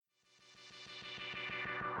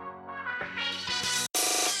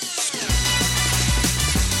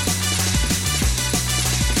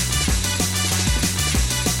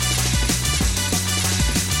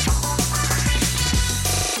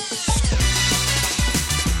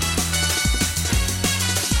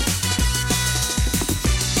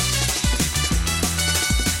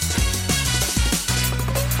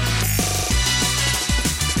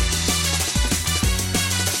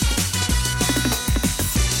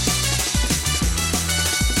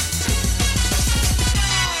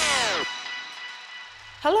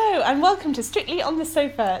Hello and welcome to Strictly on the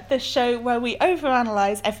Sofa, the show where we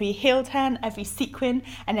overanalyse every heel turn, every sequin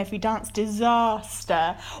and every dance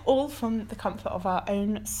disaster, all from the comfort of our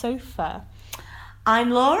own sofa.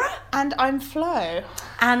 I'm Laura. And I'm Flo.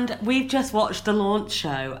 And we've just watched the launch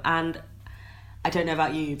show and I don't know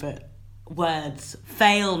about you, but words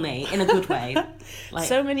fail me in a good way.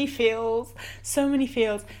 So many feels.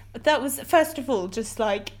 But that was, first of all, just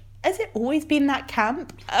like, has it always been that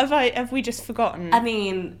camp? Have we just forgotten? I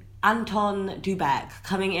mean, Anton Dubek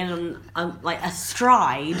coming in on like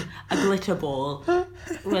astride a glitter ball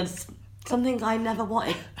was something I never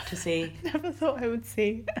wanted to see. Never thought I would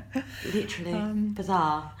see. Literally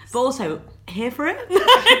bizarre, but also here for it.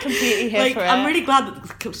 Completely here for it. I'm really glad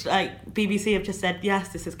that BBC have just said yes,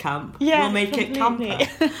 this is camp. Yeah, we'll make completely.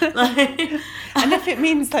 it camper. And if it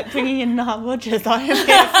means like bringing in Nile Rodgers, I am here for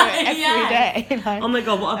it every day. Like, oh my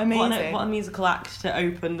god, what amazing. a musical act to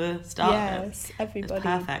open the start. Yes, everybody. It's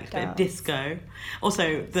perfect. Dance. Bit of disco.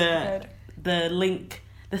 Also the link.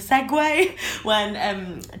 The segue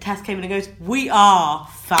when Tess came in and goes, "We are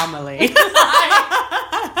family."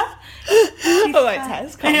 All right,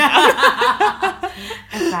 Tess, calm down.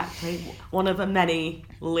 Exactly. One of the many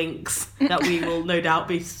links that we will no doubt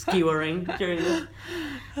be skewering during this.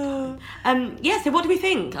 So what do we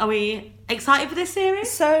think? Are we excited for this series?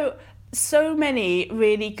 So many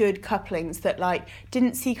really good couplings that like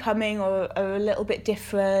didn't see coming or are a little bit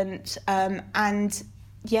different, and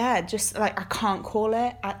yeah, just like I can't call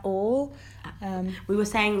it at all. We were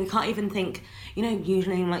saying we can't even think,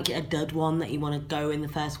 usually like a dud one that you want to go in the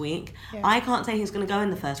first week. Yeah. I can't say who's going to go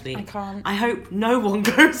in the first week. I can't. I hope no one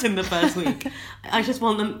goes in the first week. I just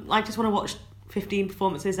want to watch 15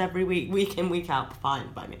 performances every week in, week out.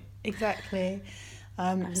 Fine by me. Exactly.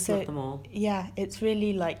 I just love them all. Yeah, it's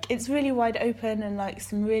really wide open and like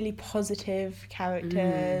some really positive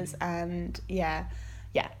characters and yeah,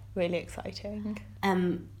 really exciting.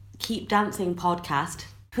 Keep Dancing podcast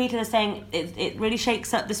tweeted us saying it really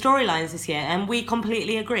shakes up the storylines this year, and we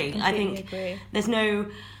completely agree. There's no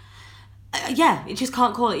you just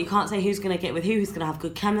can't call it. You can't say who's going to get with who's going to have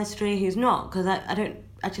good chemistry, who's not, because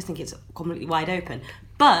I just think it's completely wide open.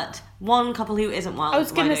 But one couple who isn't I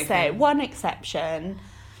was going to say one exception,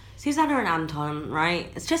 Susanna and Anton,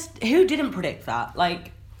 right? It's just, who didn't predict that?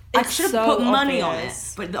 Like, I should have put money on it,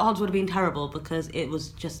 but the odds would have been terrible because it was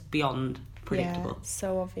just beyond predictable. Yeah,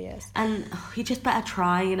 so obvious. And he just better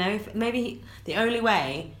try, maybe the only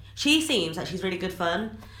way, she seems like she's really good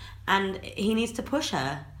fun and he needs to push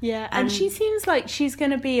her. Yeah, and she seems like she's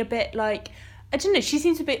going to be a bit like, I don't know, she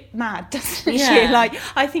seems a bit mad, doesn't yeah. she? Like,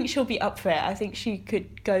 I think she'll be up for it. I think she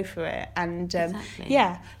could go for it. And exactly.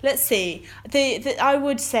 Yeah, let's see. I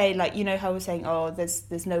would say, like, how we're saying,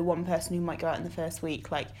 there's no one person who might go out in the first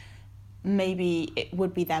week, like, maybe it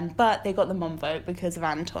would be them, but they got the mum vote because of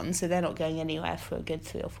Anton, so they're not going anywhere for a good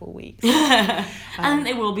 3 or 4 weeks. And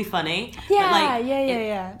it will be funny. Yeah.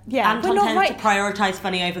 Anton tends to prioritise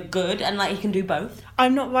funny over good, and like he can do both.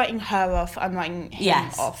 I'm not writing her off. I'm writing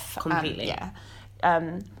him off completely.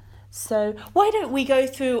 So why don't we go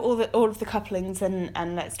through all of the couplings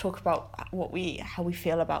and let's talk about how we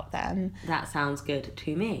feel about them. That sounds good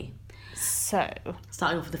to me. So,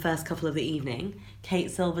 starting off with the first couple of the evening,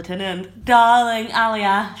 Kate Silverton and darling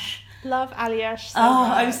Aliash. Love Aliash so much.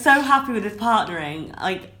 much. I'm so happy with this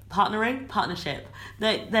partnership.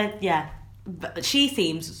 She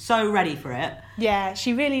seems so ready for it. Yeah,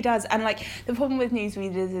 she really does. And like the problem with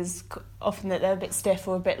newsreaders is often that they're a bit stiff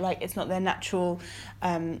or a bit like it's not their natural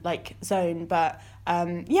zone. But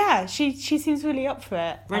she seems really up for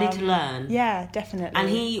it. Ready to learn. Yeah, definitely. And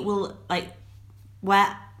he will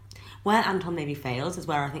where Anton maybe fails is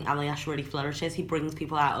where I think Aliash really flourishes. He brings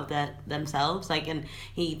people out of themselves, and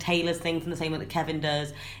he tailors things in the same way that Kevin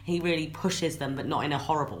does. He really pushes them, but not in a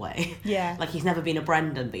horrible way. Yeah. Like, he's never been a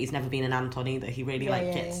Brendan, but he's never been an Anton either. He really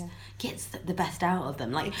gets the best out of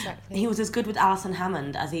them. Like, exactly. He was as good with Alison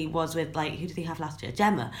Hammond as he was with, like, who did he have last year?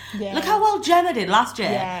 Gemma. Yeah. Look how well Gemma did last year.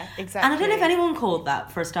 Yeah, exactly. And I don't know if anyone called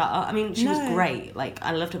that for a start. I mean, she was great. Like,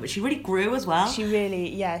 I loved her, but she really grew as well. She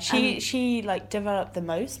really, she like developed the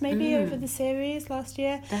most maybe over the series last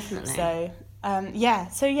year. Definitely. So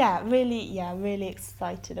really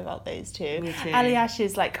excited about those two. Me too. Aliash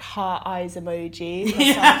is like heart eyes emojis on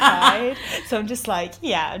some side. So I'm just like,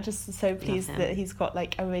 I'm just so pleased that he's got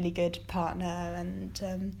like a really good partner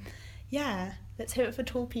and let's hear it for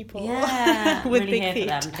tall people. Yeah, with really big feet.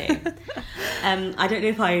 For them too. I don't know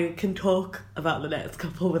if I can talk about the next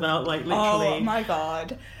couple without like literally. Oh my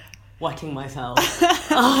god. Wetting myself.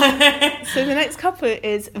 So the next couple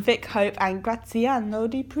is Vic Hope and Graziano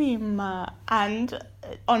Di Prima. And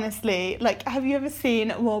honestly, like, have you ever seen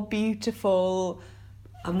a more beautiful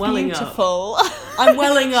I'm welling beautiful. up. I'm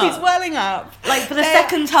welling up. She's welling up. Like, for the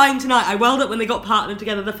second time tonight, I welled up when they got partnered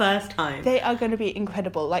together the first time. They are going to be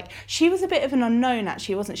incredible. Like, she was a bit of an unknown,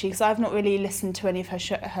 actually, wasn't she? Because I've not really listened to any of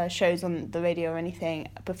her shows on the radio or anything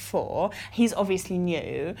before. He's obviously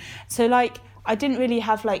new. So, like, I didn't really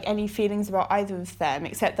have, like, any feelings about either of them,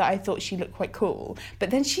 except that I thought she looked quite cool.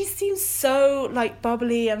 But then she seems so, like,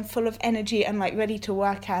 bubbly and full of energy and, like, ready to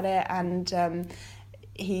work at it, and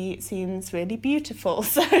he seems really beautiful.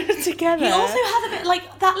 So together, he also has a bit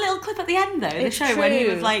like that little clip at the end though, the show when he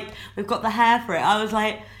was like, "We've got the hair for it." I was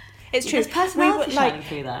like, "It's true." There's personality shining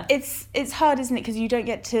through there. It's hard, isn't it? Because you don't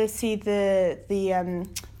get to see the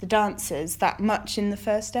dancers that much in the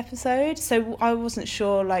first episode. So I wasn't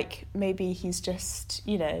sure. Like, maybe he's just,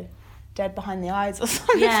 you know, dead behind the eyes or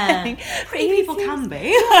something. Yeah, pretty people can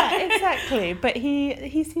be. Yeah, exactly. But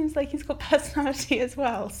he seems like he's got personality as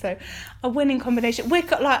well. So a winning combination. We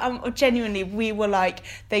got like genuinely, we were like,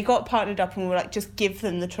 they got partnered up and we were like, just give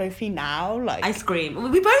them the trophy now. Like, I screamed.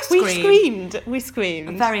 We both screamed. We screamed.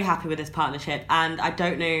 I'm very happy with this partnership, and I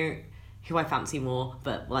don't know who I fancy more,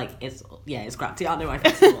 but like it's Gravity. I know I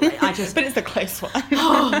fancy more. Like, I just, but it's a close one.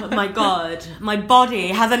 Oh my god, my body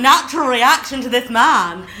has a natural reaction to this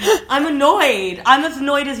man. I'm annoyed. I'm as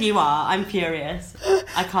annoyed as you are. I'm furious.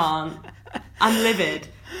 I can't. I'm livid.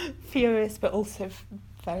 Furious, but also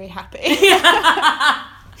very happy.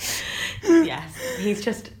 Yes, he's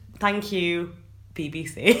just. Thank you,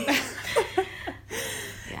 BBC.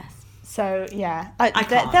 So, yeah,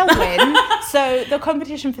 they'll win. So, the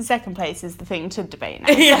competition for second place is the thing to debate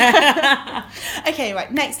now. Yeah. Okay,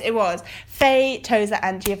 right, next it was Faye, Toza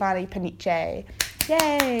and Giovanni Panice.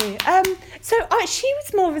 Yay. So, she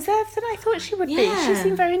was more reserved than I thought she would be. She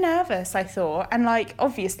seemed very nervous, I thought. And, like,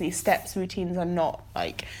 obviously, steps routines are not,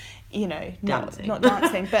 like, you know, not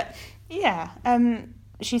dancing. But, yeah,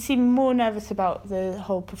 she seemed more nervous about the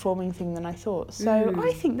whole performing thing than I thought. So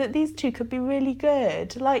I think that these two could be really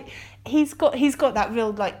good. Like, he's got that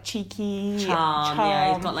real, like, cheeky charm.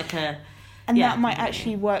 Yeah, he's got like a... And that might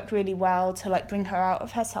actually work really well to, like, bring her out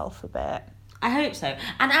of herself a bit. I hope so.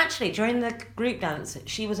 And actually, during the group dance,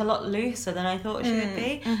 she was a lot looser than I thought she would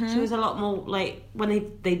be. Mm-hmm. She was a lot more, like,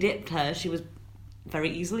 when they dipped her, she was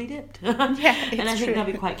very easily dipped. Yeah, and I think they'll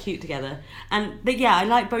be quite cute together. But yeah, I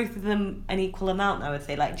like both of them an equal amount, I would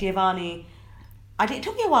say. Like Giovanni, it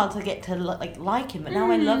took me a while to get to like him, but now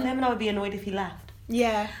I love him and I would be annoyed if he left.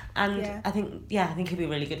 Yeah. And I think he'd be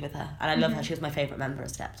really good with her. And I love her. She was my favourite member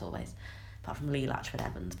of Steps always. Apart from Lee Latchford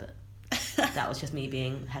Evans, but that was just me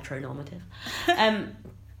being heteronormative.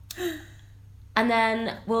 And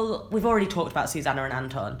then, we've already talked about Susanna and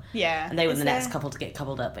Anton. Yeah. And they were the next couple to get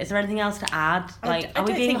coupled up. Is there anything else to add? Are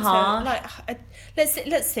we being hard? So.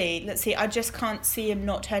 Let's see. I just can't see him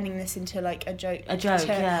not turning this into, like, a joke. A joke,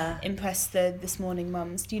 yeah. Impress the This Morning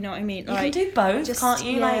mums. Do you know what I mean? You can do both, can't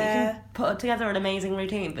you? Yeah. Like, you can put together an amazing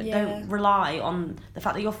routine, but don't rely on the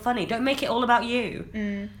fact that you're funny. Don't make it all about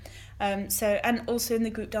you. And also in the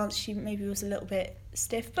group dance, she maybe was a little bit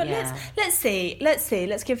stiff, but let's see. Let's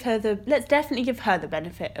definitely give her the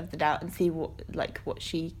benefit of the doubt and see what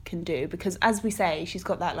she can do, because as we say, she's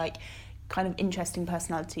got that, like, kind of interesting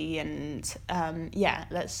personality, and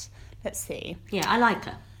let's see. Yeah, I like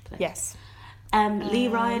her. Yes. Lee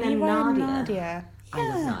Ryan and Nadia. Yeah. I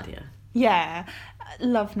love Nadia. Yeah,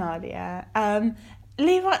 love Nadia.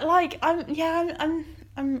 Lee, like,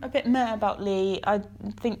 I'm a bit meh about Lee. I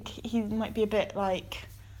think he might be a bit, like,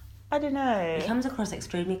 I don't know. He comes across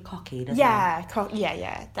extremely cocky, doesn't he?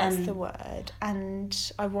 Yeah, that's the word.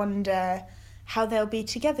 And I wonder how they'll be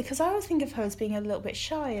together, because I always think of her as being a little bit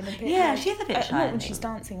shy and a bit... Yeah, she's a bit shy. Not when she's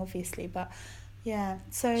dancing, obviously, but yeah,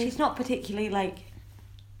 so... She's not particularly, like...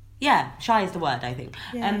 Yeah, shy is the word, I think.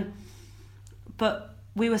 Yeah. But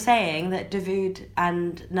we were saying that Dawood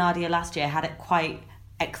and Nadia last year had it quite...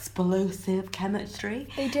 explosive chemistry.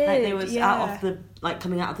 They did. Like, they was out of the, like,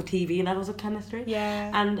 coming out of the TV levels of chemistry.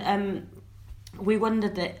 Yeah. And we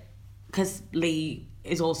wondered that, because Lee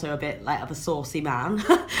is also a bit like of a saucy man,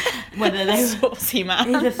 whether they saucy man.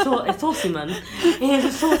 He's a saucy man. He is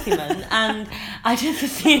a saucy man, and I just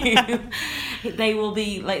assume they will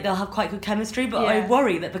be like, they'll have quite good chemistry. But I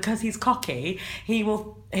worry that because he's cocky,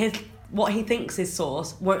 what he thinks is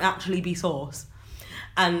sauce won't actually be sauce.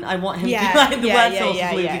 And I want him to, like, the word sauce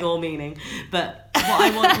is losing all meaning. But what I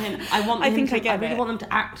really want them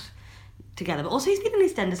to act together. But also, he's been in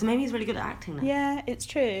EastEnders, so maybe he's really good at acting now. Yeah, it's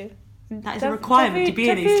true. That is a requirement to be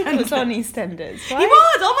in EastEnders. Dawood was on EastEnders, right? He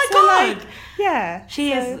was! Oh my god! Like, yeah.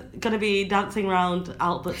 She is going to be dancing around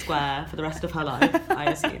Albert Square for the rest of her life,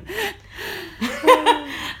 I assume.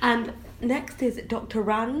 And next is Dr.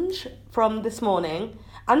 Ranj from This Morning.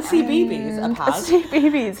 And CBeebies are pals.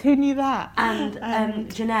 CBeebies, who knew that?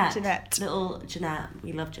 And Jeanette. Little Jeanette.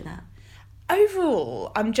 We love Jeanette.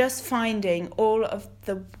 Overall, I'm just finding all of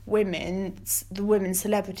the women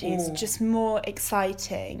celebrities just more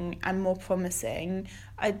exciting and more promising.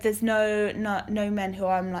 There's no men who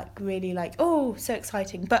I'm like really like, oh, so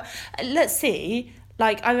exciting. But let's see.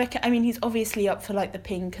 Like, I mean, he's obviously up for like the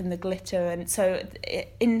pink and the glitter, and so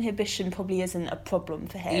inhibition probably isn't a problem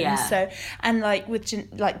for him. Yeah. So, and like with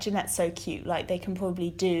Jeanette's so cute, like they can probably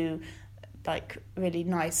do like really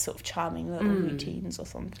nice sort of charming little routines or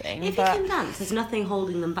something. If he can dance, there's nothing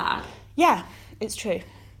holding them back. Yeah, it's true.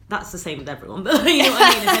 That's the same with everyone, but you know what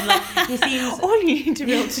I mean? As in, like, he seems... All you need to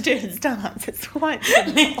be able to do is dance. It's quite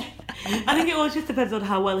simple. I think it all just depends on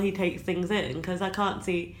how well he takes things in, because I can't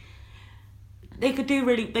see... They could be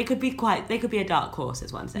a dark horse,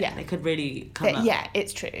 is what I'm saying. Yeah. They could really come up. Yeah,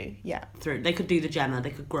 it's true. Yeah. Through. They could do the Gemma. They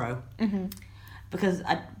could grow. Mm-hmm. Because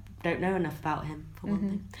I don't know enough about him, for one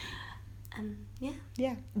thing.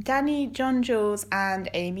 Yeah. Danny, John Jules, and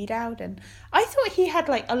Amy Dowden. I thought he had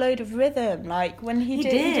like a load of rhythm, like when he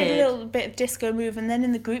did a little bit of disco move, and then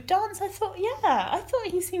in the group dance, I thought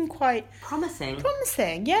he seemed quite promising.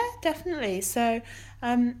 Yeah, definitely. So,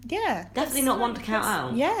 definitely not one to count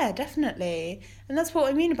out. Yeah, definitely, and that's what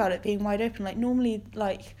I mean about it being wide open. Like normally,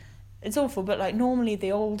 like it's awful, but like normally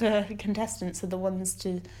the older contestants are the ones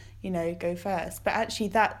to, you know, go first. But actually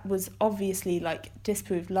that was obviously like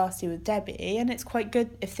disproved last year with Debbie, and it's quite good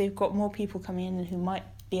if they've got more people coming in who might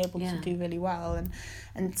be able to do really well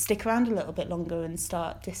and stick around a little bit longer and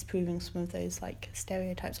start disproving some of those like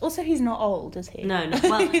stereotypes. Also, he's not old, is he? No, not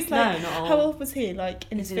old. How old was he? Like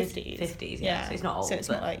in his 50s? 50s, yeah. So he's not old. So it's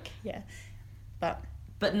not like,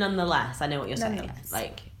 But nonetheless, I know what you're saying.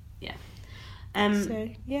 Like, yeah. So,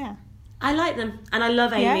 yeah. I like them, and I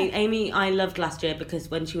love Amy. Yeah. Amy, I loved last year because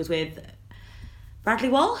when she was with Bradley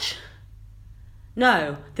Walsh?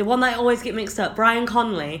 No, the one that I always get mixed up, Brian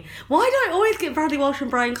Conley. Why do I always get Bradley Walsh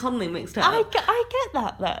and Brian Conley mixed up? I get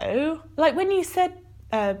that, though. Like, when you said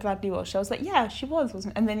Bradley Walsh, I was like, yeah, she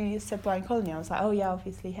wasn't? And then you said Brian Conley, I was like, oh, yeah,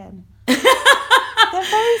 obviously him. They're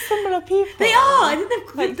very similar people. They are. I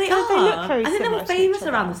think they are. They look very I think they were similar famous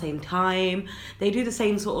around the same time. They do the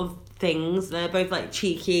same sort of things. They're both, like,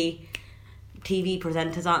 cheeky TV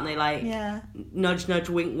presenters, aren't they? Like, nudge, nudge,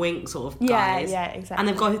 wink, wink sort of guys. Yeah, exactly. And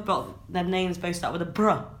they've got their names both start with a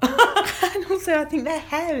bruh. And also, I think their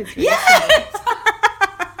hair is really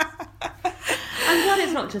I'm glad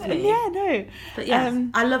it's not just me. Yeah, no. But yes,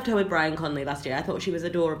 I loved her with Brian Conley last year. I thought she was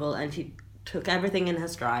adorable, and she took everything in her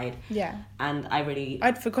stride. Yeah. And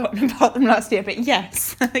I'd forgotten about them last year, but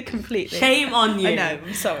yes, completely. Shame on you. I know,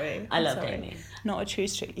 I'm sorry. I loved Amy. Not a true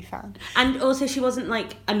Strictly fan. And also she wasn't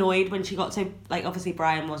like annoyed when she got so, like, obviously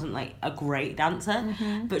Brian wasn't like a great dancer,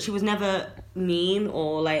 but she was never mean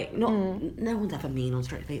or like no one's ever mean on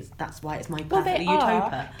Strictly. That's why it's my perfect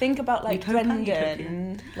utopia. Think about like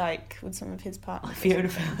Brendan, like with some of his partners. Fiona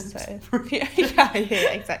Films. Yeah,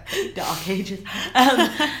 exactly. Dark Ages.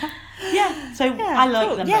 I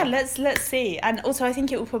like them. Yeah, let's see. And also I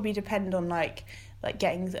think it will probably depend on like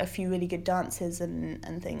getting a few really good dances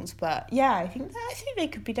and things, but yeah, I think they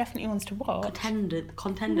could be definitely ones to watch.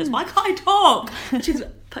 Contenders. Why can't I talk? Which is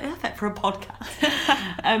perfect for a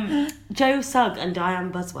podcast. Joe Sugg and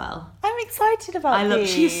Diane Buswell. I'm excited about these.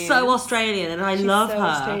 She's so Australian, and I love her.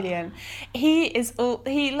 Australian. He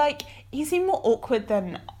seemed more awkward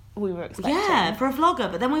than we were expecting. Yeah, for a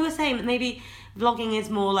vlogger. But then we were saying that maybe vlogging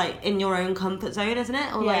is more like in your own comfort zone, isn't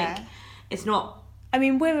it? Or like it's not. I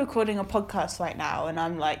mean, we're recording a podcast right now, and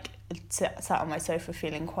I'm like sat on my sofa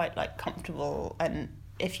feeling quite like comfortable. And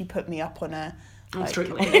if you put me up on a on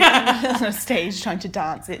a stage trying to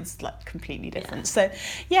dance, it's like completely different. So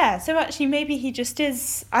yeah, so actually maybe he just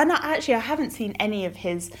is. I haven't seen any of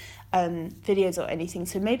his videos or anything.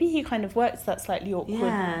 So maybe he kind of works that slightly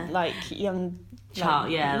awkward, like young. Young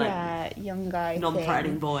guy,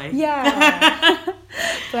 non-threatening boy. Yeah,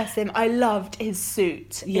 bless him. I loved his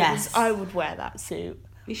suit. Yes, I would wear that suit.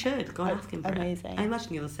 You should go and ask him for amazing. It. I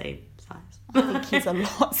imagine you're the same size. I think he's a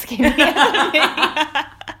lot skinnier.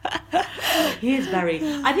 He is very.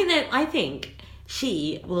 I think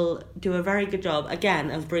she will do a very good job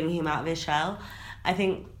again of bringing him out of his shell. I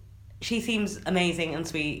think she seems amazing and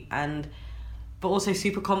sweet but also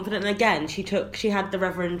super confident. And again, she had the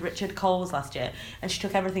Reverend Richard Coles last year, and she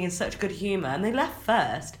took everything in such good humour, and they left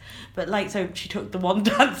first. But so she took the one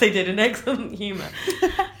dance they did in excellent humour.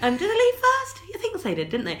 Did they leave first? I think they did,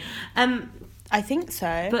 didn't they? I think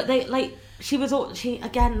so. But they she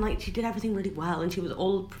did everything really well, and she was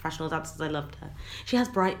all professional dancers. I loved her. She has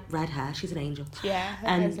bright red hair. She's an angel. Yeah, her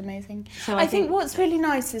hair's amazing. So I think what's really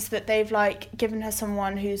nice is that they've like given her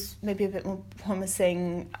someone who's maybe a bit more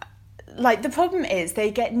promising. Like, the problem is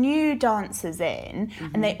they get new dancers in,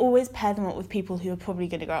 and they always pair them up with people who are probably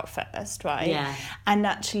going to go out first, right? Yeah. And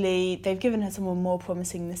actually, they've given her someone more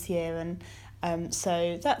promising this year, and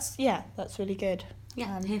so that's really good.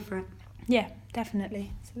 Yeah, I'm here for it. Yeah,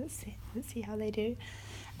 definitely. So let's see how they do.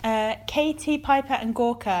 Katie, Piper, and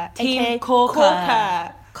Gorka. Team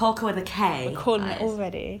Corker. Corker with a K. We're calling it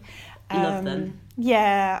already. Love them.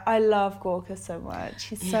 Yeah, I love Gorka so much.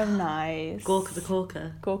 She's so nice. Gorka the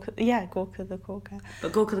Corker. Gorka the Corker.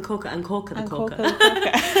 But Gorka the Corker and Corker the Corker.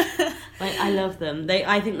 Like, I love them.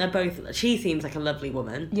 I think they're both. She seems like a lovely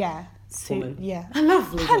woman. Yeah. Woman. Yeah. A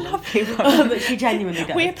lovely woman. But she genuinely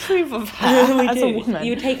does. We approve of her as a woman.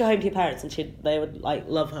 You would take her home to your parents, and they would like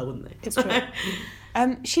love her, wouldn't they? It's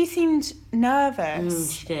true. She seemed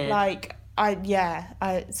nervous. She did. Like.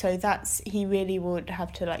 So he really would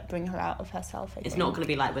have to like bring her out of herself. It's not going to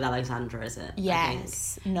be like with Alexandra, is it?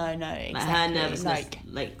 Yes. No, exactly. Like, her nervousness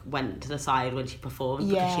went to the side when she performed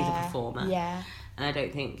because she's a performer. Yeah. And I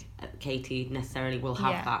don't think Katie necessarily will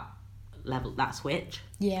have that level, that switch.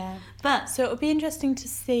 Yeah. But so it'll be interesting to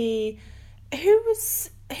see who's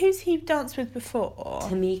he danced with before.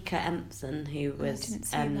 Tamika Empson, who was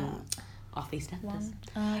off EastEnders.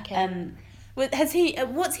 Oh, okay. Has he?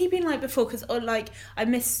 What's he been like before? Because I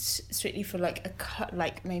missed Strictly for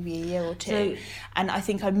maybe a year or two, and I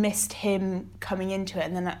think I missed him coming into it,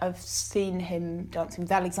 and then I've seen him dancing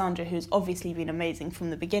with Alexandra, who's obviously been amazing from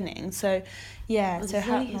the beginning. So, yeah. Well, so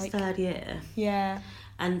his third year. Yeah.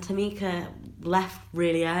 And Tamika left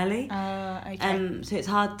really early. Okay. So it's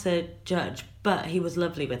hard to judge, but he was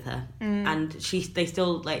lovely with her, and they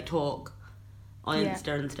still like talk on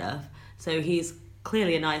Insta and stuff. So he's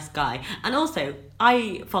clearly a nice guy. And also,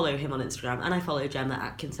 I follow him on Instagram, and I follow Gemma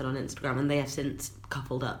Atkinson on Instagram, and they have since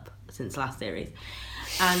coupled up since last series.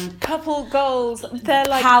 And couple goals, they're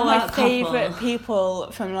like my favourite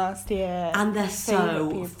people from last year. And they're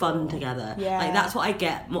so fun together. Yeah. Like, that's what I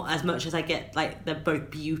get as much as I get, like, they're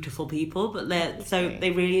both beautiful people, but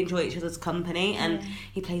they really enjoy each other's company, and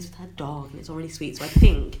he plays with her dog, and it's all really sweet. So I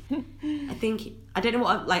think I don't know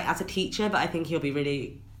what, like, as a teacher, but I think he'll be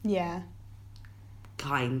really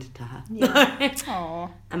kind to her. Aww.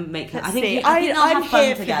 And make her. Let's I think see. they'll have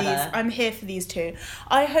fun together. I'm here for these two.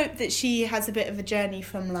 I hope that she has a bit of a journey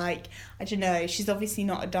from, like, I don't know, she's obviously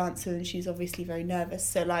not a dancer, and she's obviously very nervous,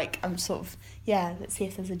 so like I'm sort of let's see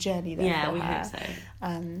if there's a journey there for her. Yeah, we hope so.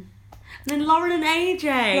 And then Lauren and AJ,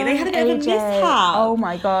 they had a bit of a mishap. Oh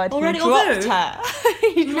my god, already dropped her.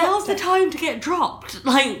 Now's the time to get dropped.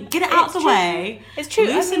 Like, get it out the way. It's true.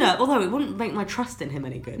 Loosen up. Although it wouldn't make my trust in him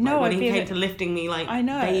any good. No, when he came to lifting me like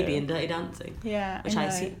Baby in Dirty Dancing. Yeah, which I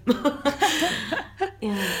assume.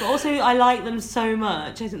 Yeah, but also I like them so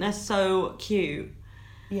much. I think they're so cute.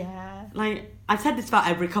 Yeah. Like, I've said this about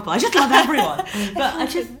every couple. I just love everyone. But I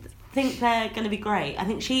just think they're going to be great. I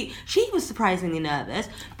think she was surprisingly nervous,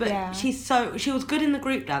 but she was good in the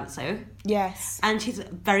group dance though. Yes. And she's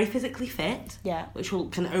very physically fit. Yeah. Which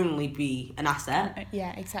can only be an asset.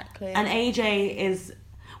 Yeah, exactly. And AJ is...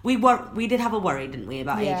 We did have a worry, didn't we,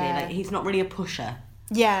 about AJ? Like, he's not really a pusher.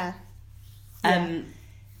 Yeah.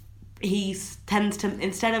 He tends to,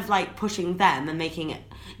 instead of like pushing them and making it,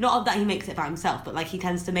 not that he makes it by himself, but like he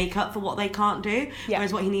tends to make up for what they can't do. Yeah.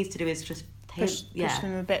 Whereas what he needs to do is just push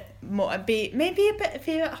them a bit more, maybe a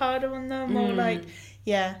bit harder on them, or like,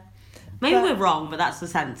 Maybe we're wrong, but that's the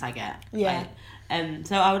sense I get. Yeah. Right?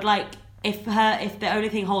 So I would like, if the only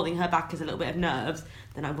thing holding her back is a little bit of nerves,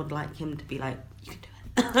 then I would like him to be like, you can do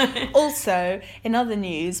it. Also, in other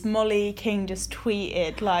news, Molly King just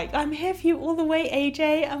tweeted, like, I'm here for you all the way,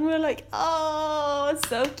 AJ. And we were like, oh,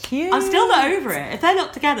 so cute. I'm still not over it. If they're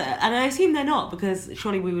not together, and I assume they're not, because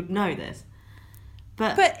surely we would know this.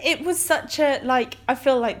 But it was such a, like, I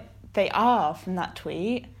feel like they are from that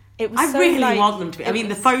tweet. It was I really want them to be. I mean,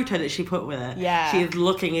 the photo that she put with her, she is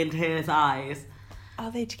looking into his eyes.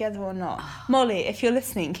 Are they together or not? Molly, if you're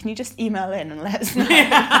listening, can you just email in and let us know?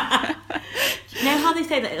 You know how they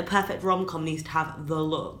say that a perfect rom-com needs to have the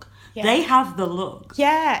look? Yeah. They have the look.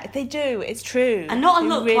 Yeah, they do. It's true. And not a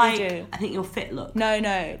look really like, I think you're fit look. No.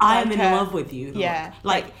 I'm in love with you. Yeah.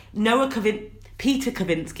 Like Peter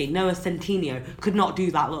Kavinsky, Noah Centineo could not do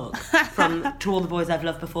that look from To All the Boys I've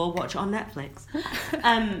Loved Before. Watch it on Netflix.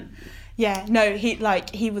 Yeah, no,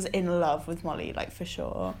 he was in love with Molly, like, for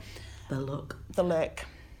sure. The look.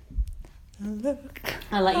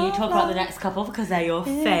 I'll let you talk about the next couple because they're your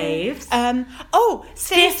faves.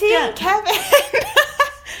 Stacey and Kevin.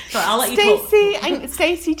 Sorry, I'll let you talk.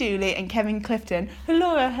 Stacey Dooley and Kevin Clifton, who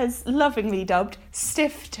Laura has lovingly dubbed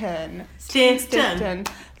Stifton.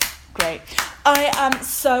 Great. I am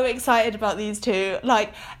so excited about these two.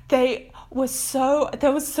 Like, there was so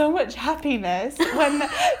much happiness when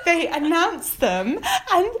they announced them,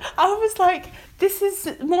 and I was like, this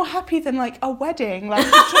is more happy than like a wedding, like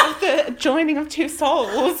the joining of two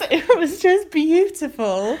souls. It was just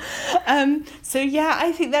beautiful. So yeah,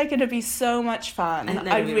 I think they're going to be so much fun.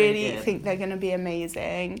 I really think they're going to be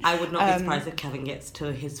amazing. I would not be surprised if Kevin gets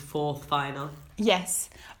to his 4th final. Yes,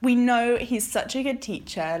 we know he's such a good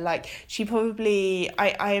teacher. Like, she probably,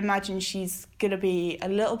 I imagine she's gonna be a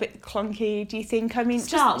little bit clunky. Do you think? I mean,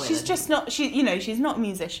 she's not a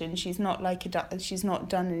musician. She's not like she's not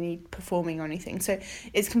done any performing or anything. So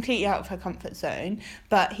it's completely out of her comfort zone.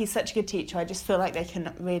 But he's such a good teacher. I just feel like they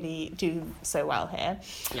can really do so well here.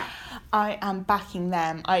 Yeah, I am backing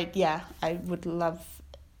them. I would love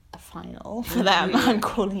a final for them. I'm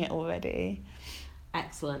calling it already.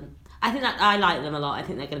 Excellent. I think that I like them a lot. I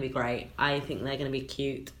think they're going to be great. I think they're going to be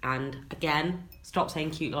cute. And again, stop saying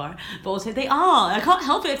cute, Laura. But also they are. I can't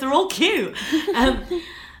help it if they're all cute.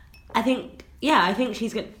 I think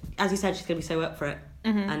she's going to, as you said, she's going to be so up for it.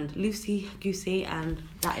 Mm-hmm. And loosey-goosey, and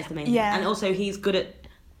that is the main thing. And also he's good at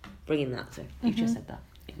bringing that. So you've just said that.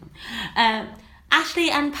 Ashley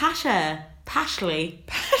and Pasha. Pashly.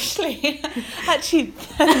 Actually,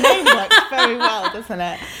 the name works very well, doesn't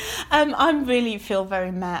it? I really feel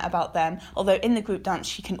very mad about them. Although in the group dance,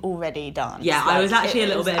 she can already dance. Yeah, I was actually a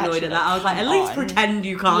little bit annoyed at that. I was like, at least pretend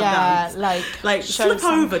you can't dance. Like slip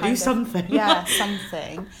over, do something. Yeah,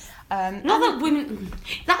 something. Not that women.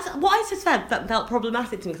 That's what I just said that felt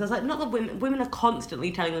problematic to me, because I was like, not that women are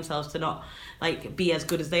constantly telling themselves to not like be as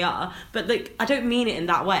good as they are, but like I don't mean it in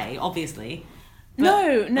that way, obviously.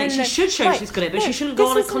 But, no. She should show she's good at it, but she shouldn't go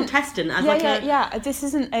on a contestant as This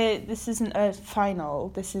isn't a final.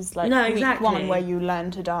 This is like week 1 where you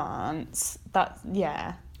learn to dance.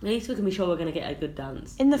 At least we can be sure we're going to get a good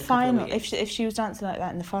dance. In the final, if she was dancing like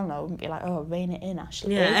that in the final, I wouldn't be like, oh, rein it in,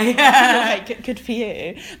 Ashley. Yeah. Like, good for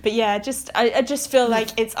you. But yeah, I just feel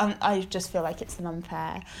like it's an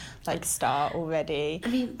unfair like start already. I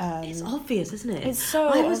mean, it's obvious, isn't it? It's so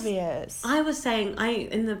obvious. I was saying,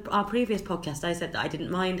 in our previous podcast, I said that I didn't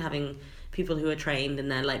mind having people who are trained, and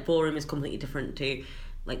their like ballroom is completely different to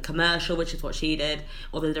like commercial, which is what she did,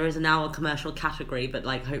 although there is now a commercial category, but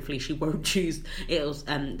like hopefully she won't choose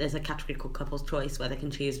there's a category called Couple's Choice where they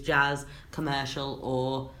can choose jazz, commercial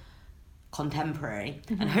or contemporary,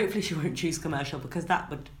 and hopefully she won't choose commercial, because that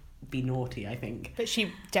would be naughty, I think. But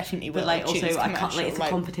she definitely will. But like choose also commercial, I can't, like, it's a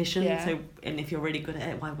competition, so, and if you're really good at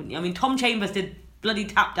it, why wouldn't you? I mean, Tom Chambers did bloody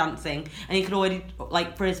tap dancing, and he could already,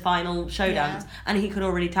 like, for his final show dance, and he could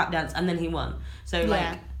already tap dance, and then he won. So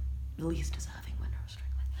like the least deserving winner of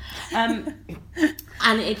Strictly.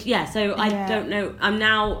 I don't know. I'm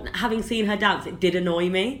now, having seen her dance, it did annoy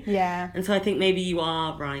me. Yeah. And so I think maybe you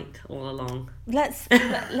are right all along. Let's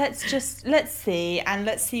see, and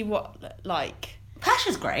let's see what, like...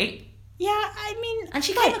 Pasha's great. Yeah, I mean... And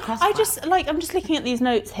she came across I'm just looking at these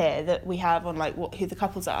notes here that we have on, like, who the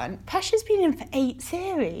couples are, and Pasha's been in for 8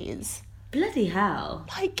 series. Bloody hell.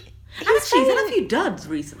 Like... He's had a few duds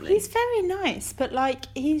recently. He's very nice, but, like,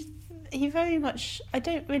 he very much... I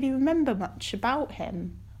don't really remember much about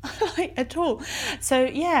him, like, at all. So,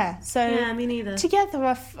 yeah, Yeah, me neither.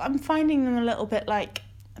 Together, I'm finding them a little bit, like,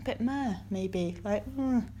 a bit meh, maybe. Like,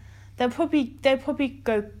 they'll probably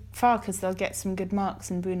go far because they'll get some good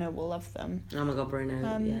marks, and Bruno will love them. Oh my god,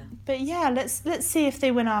 Bruno! Yeah. But yeah, let's see if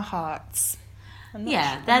they win our hearts.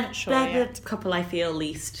 They're the couple I feel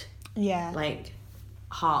least like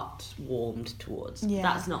heart warmed towards. Yeah.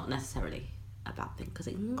 That's not necessarily a bad thing, because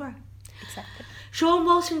it can grow. Exactly. Sean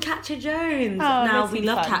Walsh and Katya Jones. Oh, now we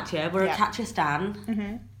love fun. Katya. We're a Katya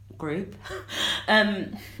stan. Group.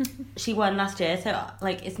 She won last year, so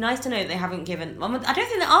like it's nice to know that they haven't given. I don't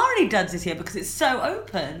think there are any duds this year because it's so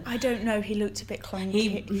open. I don't know. He looked a bit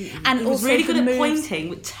clunky. He was really good at pointing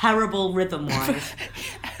with terrible rhythm wise.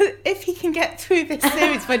 If he can get through this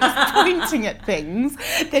series by just pointing at things,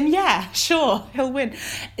 then yeah, sure, he'll win.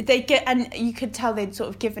 And you could tell they'd sort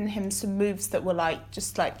of given him some moves that were like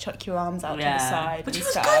just like chuck your arms out to the side, which and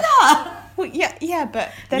was stuff. Good at. Well, yeah,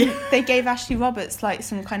 but then they gave Ashley Roberts like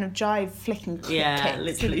some kind of jive flicking kicks. Yeah,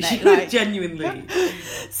 literally, she like, genuinely.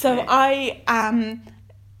 So right. I'm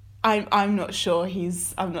not sure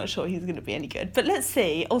he's going to be any good, but let's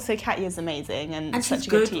see. Also, Katya's amazing and such a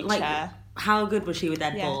good teacher. Like, how good was she with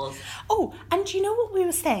Ed Balls? Oh, and do you know what we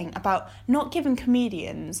were saying about not giving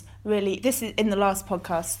comedians really... This is in the last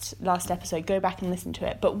episode, go back and listen to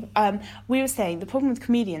it. But we were saying the problem with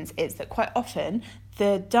comedians is that quite often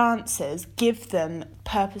the dancers give them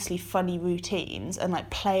purposely funny routines and like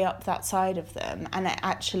play up that side of them, and it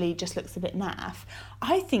actually just looks a bit naff,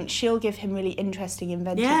 I think she'll give him really interesting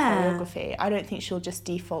inventive choreography. I don't think she'll just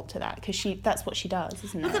default to that, because that's what she does,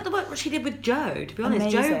 isn't it? Look at the work she did with Joe, to be honest.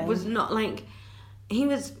 Amazing. Joe was not like... He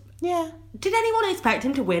was... Yeah. Did anyone expect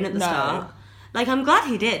him to win at the start? Like, I'm glad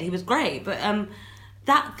he did. He was great. But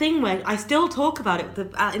that thing where... I still talk about it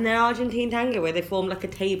in their Argentine tango, where they formed like a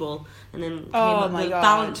table and then came up with a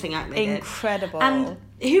balancing act they did. Incredible. And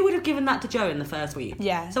who would have given that to Joe in the first week?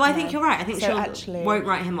 Yeah. So I think you're right. I think she won't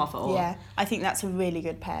write him off at all. Yeah. I think that's a really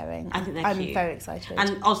good pairing. I think I'm cute. very excited.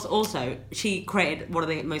 And also, she created one of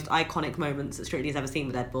the most iconic moments that Strictly's ever seen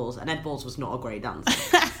with Ed Balls, and Ed Balls was not a great dancer.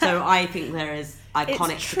 So I think there is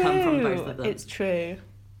iconic to come from both of them. It's true.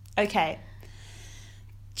 Okay.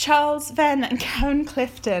 Charles Venn and Karen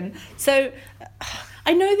Clifton. So...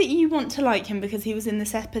 I know that you want to like him because he was in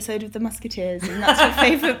this episode of The Musketeers, and that's your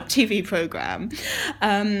favourite TV programme.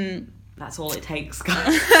 That's all it takes,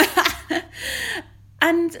 guys.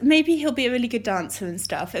 And maybe he'll be a really good dancer and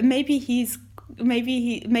stuff, and maybe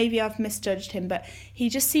I've misjudged him, but he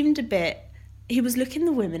just seemed a bit... He was looking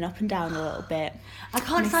the women up and down a little bit. I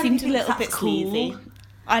can't decide. He seemed a little bit sleazy.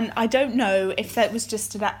 And I don't know if that was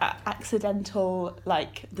just an accidental,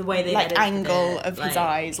 like, the way they angle of his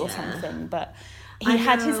eyes or something, but... He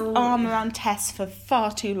had his arm around Tess for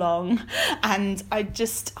far too long, and I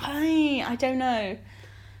don't know.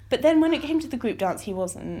 But then when it came to the group dance, he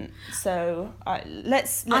wasn't. So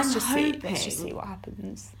let's just see what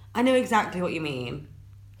happens. I know exactly what you mean.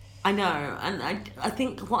 I know, and I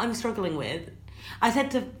think what I'm struggling with, I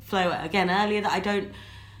said to Flo again earlier that I don't.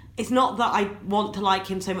 It's not that I want to like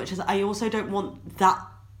him so much as I also don't want that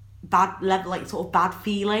bad level, like sort of bad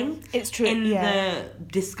feeling. It's true. In the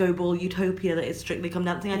disco ball utopia that is Strictly Come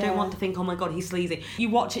Dancing. I don't want to think, oh my god, he's sleazy. You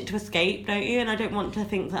watch it to escape, don't you? And I don't want to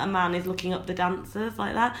think that a man is looking up the dancers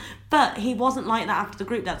like that. But he wasn't like that after the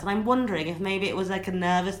group dance, and I'm wondering if maybe it was like a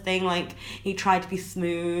nervous thing, like he tried to be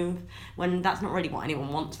smooth when that's not really what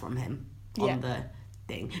anyone wants from him on the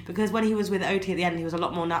thing. Because when he was with OT at the end, he was a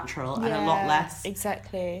lot more natural and a lot less.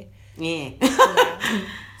 Exactly. Yeah.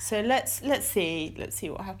 So let's see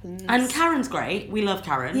what happens. And Karen's great. We love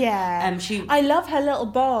Karen. Yeah. I love her little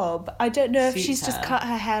bob. I don't know if she's just cut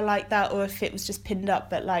her hair like that or if it was just pinned up,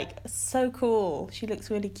 but like so cool. She looks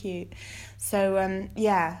really cute. So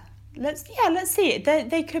let's see it.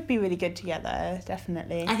 They could be really good together,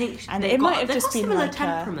 definitely. I think it might have just been similar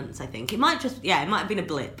temperaments. I think it might have been a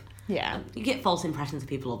blip. Yeah. You get false impressions of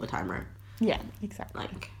people all the time, right? Yeah, exactly.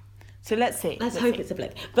 Like. So let's see. Let's hope it's a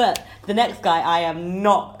blip. But the next guy I am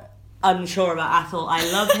not unsure about at all. I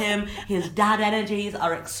love him. His dad energies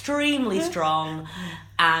are extremely strong,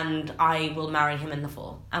 and I will marry him in the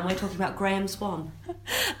fall. And we're talking about Graham Swan.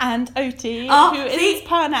 And Oti, who is his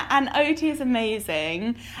partner. And Oti is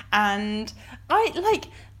amazing. And I'm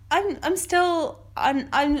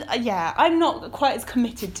not quite as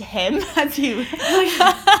committed to him as you.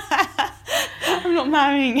 I'm not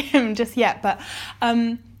marrying him just yet, but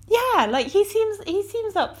yeah, like he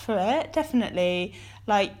seems up for it, definitely.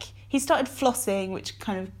 Like he started flossing, which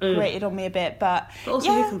kind of grated on me a bit, but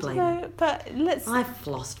also who can blame him? But I've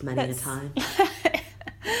flossed many a time.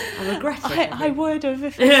 I regret it. I would have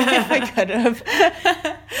if I could have.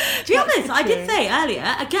 To be honest, I did say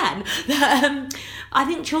earlier, again, that I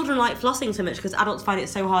think children like flossing so much because adults find it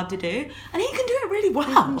so hard to do. And he can do it really well.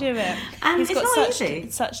 He can do it. And he's it's got not easy.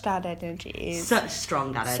 Such dad energies. Such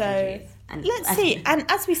strong dad energies. And let's see. And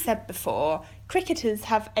as we said before, cricketers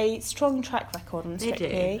have a strong track record on Strictly.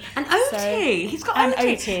 They do. And OT. He's got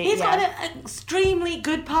OT. He's got an extremely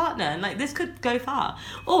good partner. And like this could go far.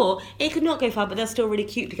 Or it could not go far, but they're still really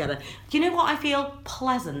cute together. Do you know what I feel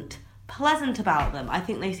pleasant about them? I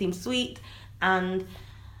think they seem sweet and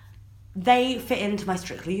they fit into my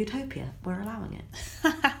Strictly utopia. We're allowing it.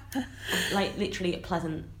 Like literally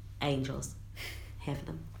pleasant angels. Here for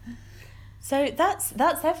them. So that's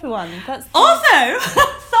everyone. That's also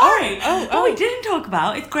sorry. What we didn't talk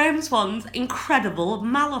about is Graham Swan's incredible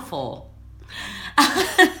Malafor.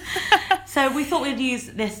 So we thought we'd use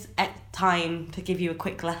this time to give you a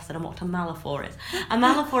quick lesson on what a Malafor is. A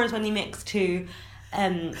Malafor is when you mix two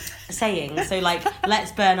sayings. So like,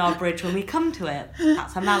 let's burn our bridge when we come to it.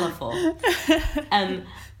 That's a Malafor.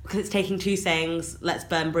 Because it's taking two sayings, let's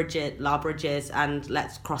burn our bridges, and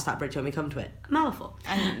let's cross that bridge when we come to it. Malafor.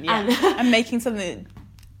 And making something that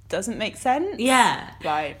doesn't make sense. Yeah.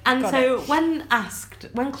 Right. And so when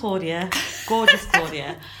Claudia, gorgeous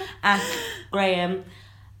Claudia, asked Graham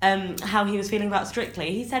how he was feeling about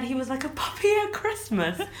Strictly, he said he was like a puppy at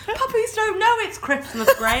Christmas. Puppies don't know it's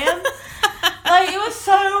Christmas, Graham. Like, it was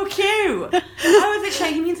so cute. I was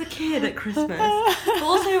literally, he means a kid at Christmas. But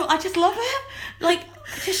also, I just love it. Like,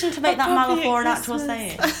 petition to make that Malafore an actual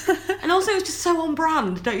saying. And also, it's just so on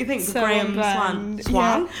brand, don't you think? So Graham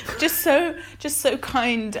Swan. Yeah. Just so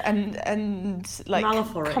kind and like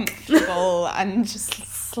Malafore comfortable and just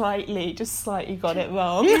slightly got it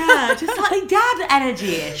wrong. Yeah, just slightly dad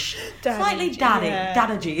energy-ish. Slightly daddy. Yeah.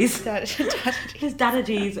 Dadagies. His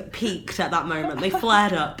dadagies peaked at that moment. They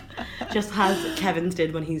flared up, just as Kevin's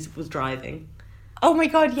did when he was driving. Oh my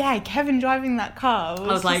god, yeah, Kevin driving that car. I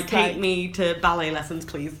was like, take me to ballet lessons,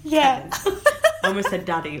 please. Yeah. Kevin. I almost said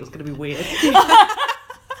daddy, it was going to be weird.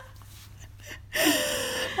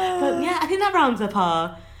 But yeah, I think that rounds up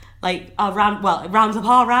our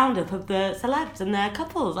roundup of the celebs and their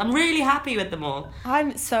couples. I'm really happy with them all.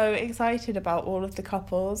 I'm so excited about all of the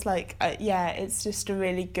couples. Like, it's just a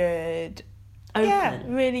really good...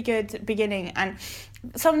 really good beginning. And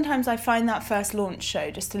sometimes I find that first launch show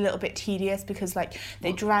just a little bit tedious because like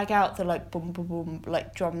they drag out the like boom boom boom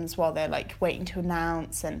like drums while they're like waiting to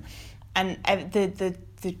announce, and the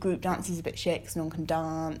group dance is a bit shit because no one can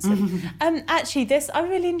dance. And actually I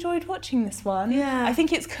really enjoyed watching this one. Yeah, I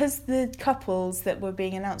think it's because the couples that were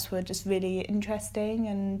being announced were just really interesting,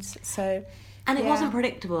 and so. And it wasn't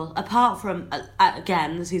predictable, apart from,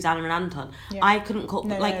 again, Susanna and Anton. Yeah. I couldn't call...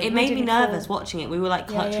 it made me nervous watching it. We were, like,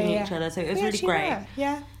 clutching each other, so it was really great.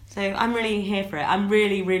 Yeah. So I'm really here for it. I'm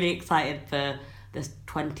really, really excited for this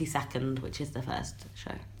 22nd, which is the first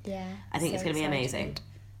show. Yeah. I think it's going to be amazing.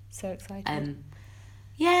 So excited.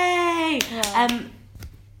 Yay! Yeah.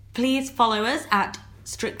 Please follow us at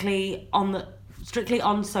Strictly on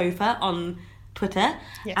Sofa on Twitter,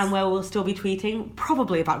 yes. And where we'll still be tweeting,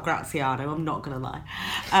 probably about Graziano, I'm not going to lie.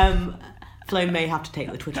 Flo may have to take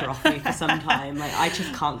the Twitter off me for some time. Like, I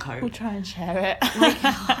just can't cope. We'll try and share it. Like,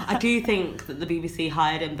 I do think that the BBC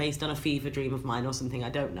hired him based on a fever dream of mine or something. I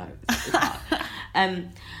don't know. It's hard.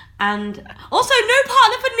 And also, no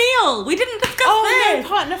partner for Neil. We didn't discuss this. No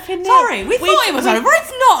partner for Neil. Sorry, we thought it was over.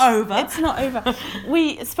 It's not over. It's not over.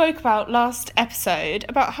 We spoke about last episode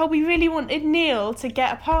about how we really wanted Neil to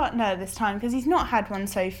get a partner this time because he's not had one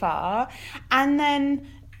so far. And then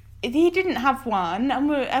he didn't have one,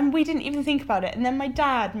 and we didn't even think about it. And then my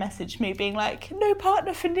dad messaged me being like, no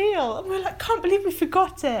partner for Neil. And we're like, can't believe we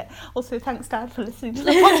forgot it. Also, thanks, Dad, for listening to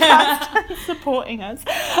the podcast and supporting us.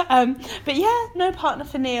 But yeah, no partner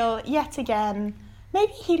for Neil yet again.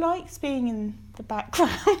 Maybe he likes being in the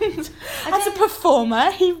background. As a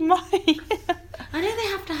performer, he might. I know they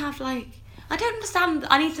have to have, like... I don't understand.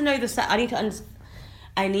 I need to know the set. I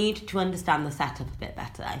need to understand the setup a bit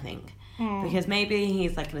better, I think. Because maybe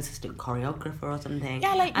he's like an assistant choreographer or something.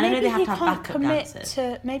 Yeah, like, and maybe I know they have he to have can't backup commit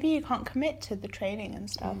dancers. Maybe you can't commit to the training and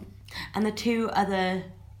stuff. And the two other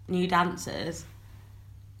new dancers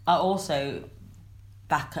are also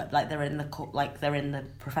backup, like they're in the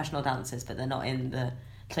professional dancers, but they're not in the...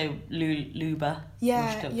 So Luba,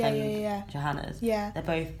 yeah. Johanna's. Yeah. They're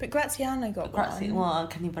both... But Graziano got one. Well,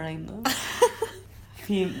 can you blame them?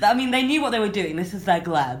 I mean, they knew what they were doing. This is their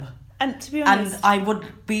gleb. And to be honest... And I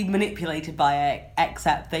would be manipulated by it,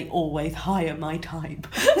 except they always hire my type.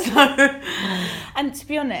 So... And to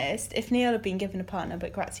be honest, if Neil had been given a partner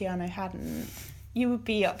but Graziano hadn't, you would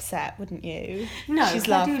be upset, wouldn't you? No, she's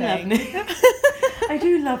laughing. I do love Neil. I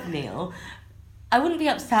do love Neil. I wouldn't be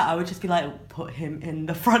upset, I would just be like, put him in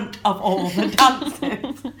the front of all the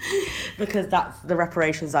dances. Because that's the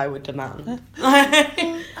reparations I would demand.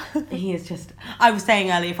 He is just... I was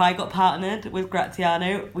saying earlier, if I got partnered with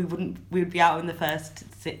Graziano, we would be out in the first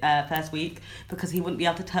week because he wouldn't be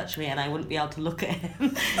able to touch me and I wouldn't be able to look at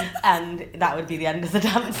him. And that would be the end of the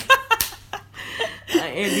dance.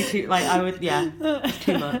 It'd be too... it's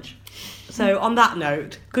too much. So on that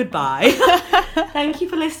note, goodbye. Thank you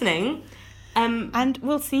for listening. And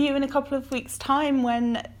we'll see you in a couple of weeks' time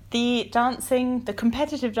when the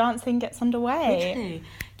competitive dancing gets underway.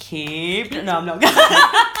 Literally. No, I'm not going to.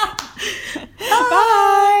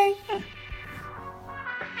 Bye.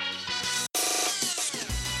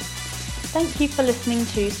 Thank you for listening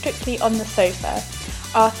to Strictly on the Sofa.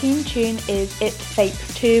 Our theme tune is It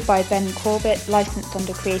Fakes 2 by Ben Corbett, licensed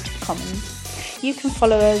under Creative Commons. You can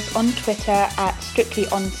follow us on Twitter at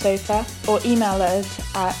strictlyonsofa or email us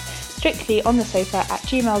at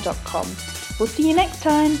strictlyonthesofa@gmail.com. We'll see you next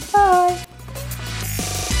time. Bye!